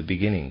occurred from the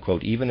beginning,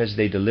 quote, "even as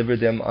they delivered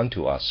them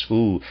unto us,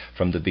 who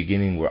from the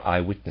beginning were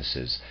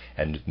eyewitnesses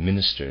and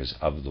ministers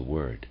of the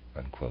Word,"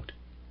 unquote.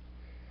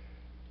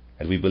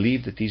 And we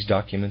believe that these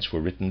documents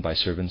were written by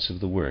servants of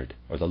the Word,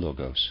 or the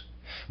Logos.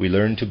 We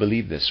learn to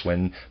believe this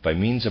when, by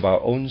means of our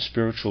own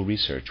spiritual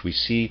research, we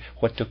see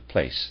what took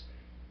place,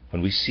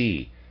 when we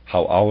see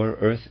how our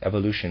Earth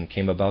evolution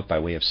came about by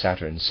way of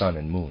Saturn, Sun,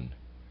 and Moon.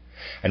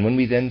 And when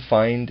we then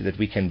find that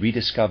we can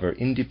rediscover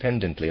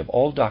independently of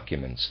all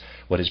documents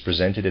what is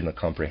presented in the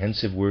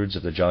comprehensive words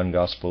of the John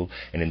Gospel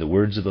and in the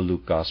words of the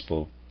Luke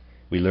Gospel,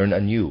 we learn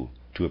anew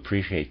to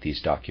appreciate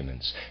these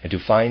documents and to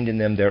find in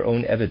them their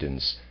own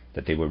evidence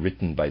that they were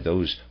written by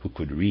those who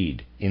could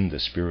read in the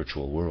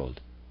spiritual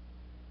world.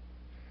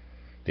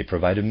 They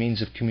provide a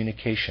means of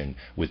communication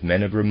with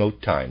men of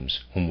remote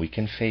times whom we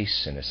can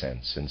face, in a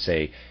sense, and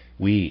say,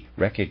 "We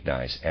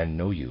recognize and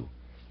know you,"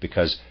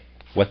 because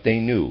what they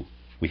knew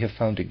we have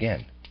found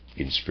again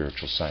in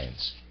spiritual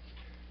science.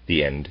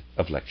 The end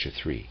of Lecture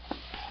 3.